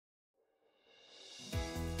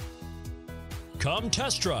Come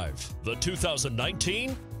test drive the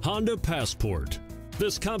 2019 Honda Passport.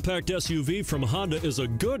 This compact SUV from Honda is a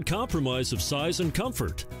good compromise of size and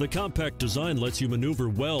comfort. The compact design lets you maneuver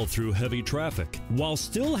well through heavy traffic, while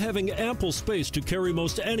still having ample space to carry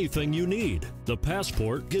most anything you need. The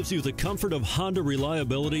Passport gives you the comfort of Honda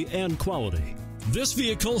reliability and quality. This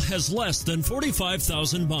vehicle has less than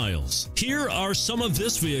 45,000 miles. Here are some of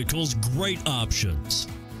this vehicle's great options: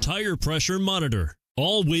 tire pressure monitor,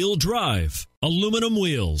 all-wheel drive, aluminum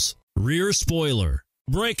wheels, rear spoiler,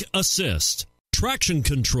 brake assist, traction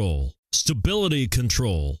control, stability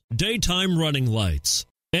control, daytime running lights,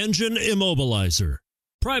 engine immobilizer,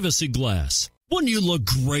 privacy glass. Wouldn't you look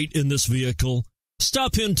great in this vehicle?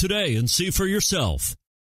 Stop in today and see for yourself.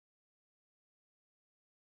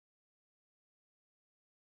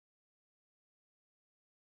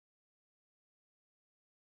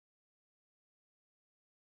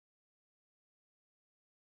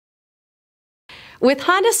 With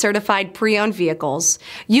Honda certified pre-owned vehicles,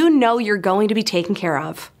 you know you're going to be taken care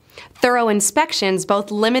of. Thorough inspections,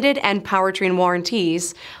 both limited and powertrain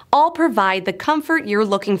warranties, all provide the comfort you're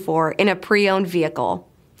looking for in a pre-owned vehicle.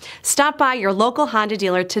 Stop by your local Honda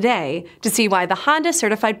dealer today to see why the Honda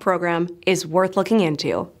certified program is worth looking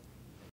into.